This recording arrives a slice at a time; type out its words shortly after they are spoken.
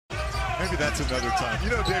Maybe that's another time.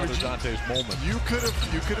 You know, David, Dante's moment. You could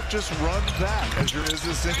have just run that as your is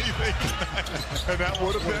this anything tonight, and that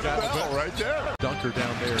would have been a bell right there. Dunker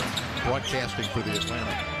down there broadcasting for the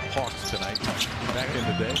Atlanta Hawks tonight. Back in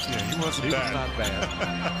the day. Yeah, he wasn't he bad. was not bad.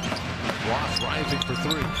 Ross rising for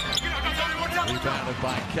three. Rebounded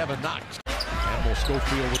by Kevin Knox. Animal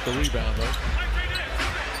Schofield with the rebound though.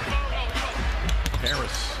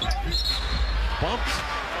 Harris bumped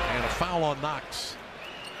and a foul on Knox.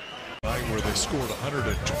 Where they scored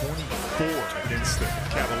 124 against the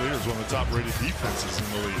Cavaliers, one of the top-rated defenses in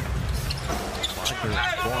the league. Wagner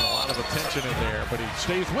drawing a lot of attention in there, but he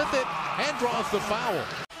stays with it and draws the foul.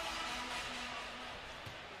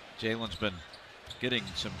 Jalen's been getting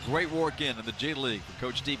some great work in the G League for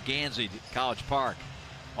Coach Steve Gansey at College Park.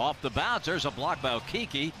 Off the bounce, there's a block by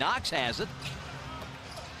Okeke. Knox has it.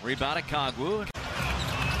 Rebound at Kongwu.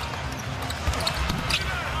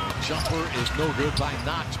 Jumper is no good by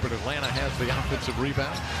Knox, but Atlanta has the offensive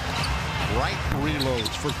rebound. Wright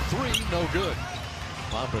reloads for three, no good.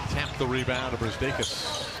 Bamba tapped the rebound to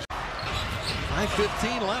Brisdakis.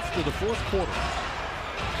 5:15 left of the fourth quarter.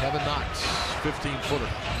 Kevin Knox, 15-footer,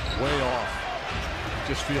 way off.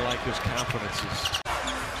 Just feel like his confidence is.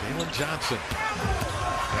 Jalen Johnson,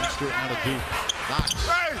 Dexter out of deep. Knox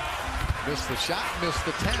missed the shot, missed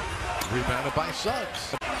the tap. Rebounded by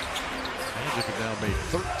Suggs. Magic have now made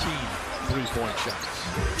 13 three-point shots.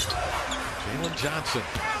 Jalen Johnson,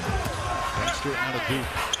 Dexter out of deep.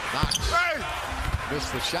 Knox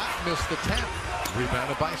missed the shot, missed the tap.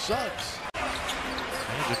 Rebounded by Suggs.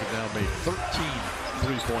 Magic have now made 13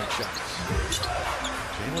 three-point shots.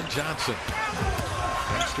 Jalen Johnson,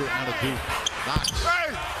 Dexter out of deep. Knox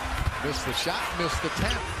missed the shot, missed the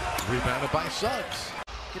tap. Rebounded by Suggs.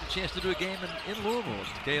 Get a chance to do a game in Louisville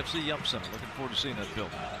at KFC Yum Center. Looking forward to seeing that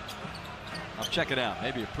building. I'll check it out.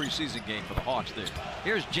 Maybe a preseason game for the Hawks there.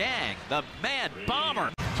 Here's Jang, the man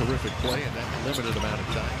bomber. Terrific play in that limited amount of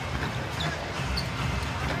time.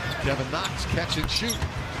 Kevin Knox, catch and shoot.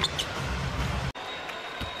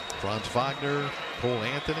 Franz Wagner, Cole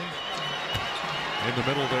Anthony. In the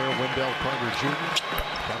middle there, Wendell Carter Jr.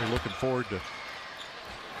 Probably looking forward to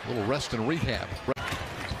a little rest and rehab.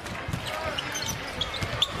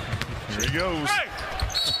 Here he goes.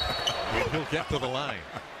 He'll get to the line.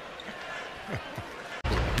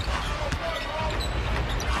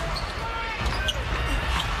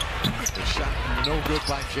 The shot no good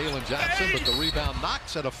by Jalen Johnson, but the rebound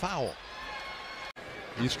knocks at a foul.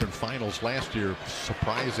 Eastern Finals last year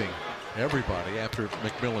surprising everybody after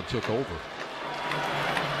McMillan took over.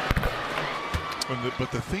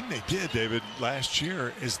 But the thing they did, David, last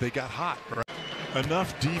year is they got hot.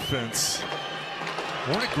 Enough defense.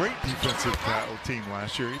 Weren't a great defensive team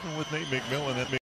last year, even with Nate McMillan.